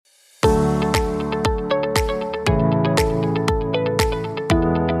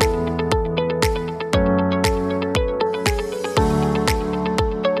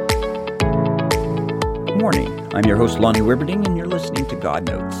I'm your host, Lonnie Wibberding, and you're listening to God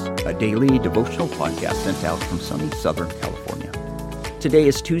Notes, a daily devotional podcast sent out from sunny Southern California. Today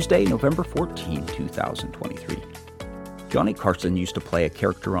is Tuesday, November 14, 2023. Johnny Carson used to play a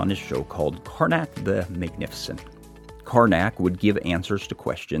character on his show called Karnak the Magnificent. Karnak would give answers to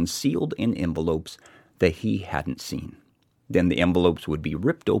questions sealed in envelopes that he hadn't seen. Then the envelopes would be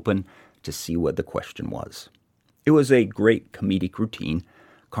ripped open to see what the question was. It was a great comedic routine.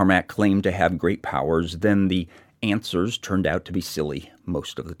 Karnak claimed to have great powers, then the answers turned out to be silly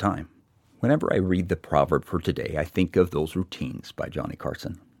most of the time. Whenever I read the proverb for today, I think of those routines by Johnny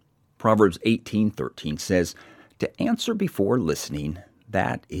Carson. Proverbs 18:13 says, "To answer before listening,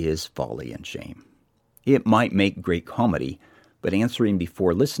 that is folly and shame." It might make great comedy, but answering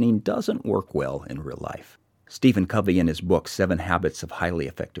before listening doesn't work well in real life. Stephen Covey, in his book 7 Habits of Highly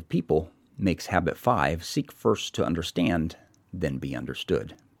Effective People, makes habit 5, seek first to understand, then be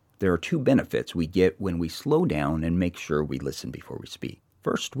understood. There are 2 benefits we get when we slow down and make sure we listen before we speak.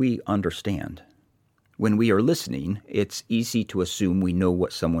 First, we understand. When we are listening, it's easy to assume we know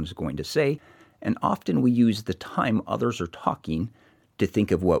what someone is going to say, and often we use the time others are talking to think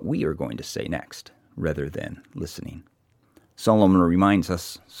of what we are going to say next, rather than listening. Solomon reminds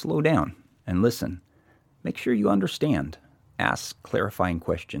us, slow down and listen. Make sure you understand. Ask clarifying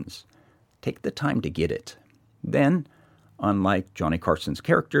questions. Take the time to get it. Then, unlike Johnny Carson's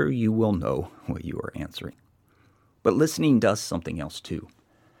character, you will know what you are answering. But listening does something else too.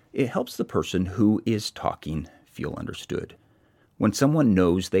 It helps the person who is talking feel understood. When someone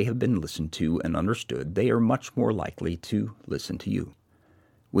knows they have been listened to and understood, they are much more likely to listen to you.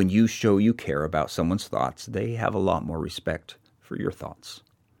 When you show you care about someone's thoughts, they have a lot more respect for your thoughts.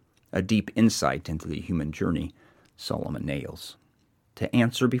 A deep insight into the human journey, Solomon nails. To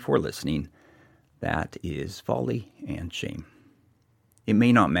answer before listening, that is folly and shame. It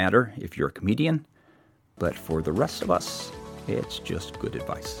may not matter if you're a comedian, but for the rest of us, it's just good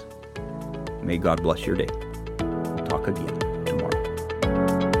advice. May God bless your day. We'll talk again.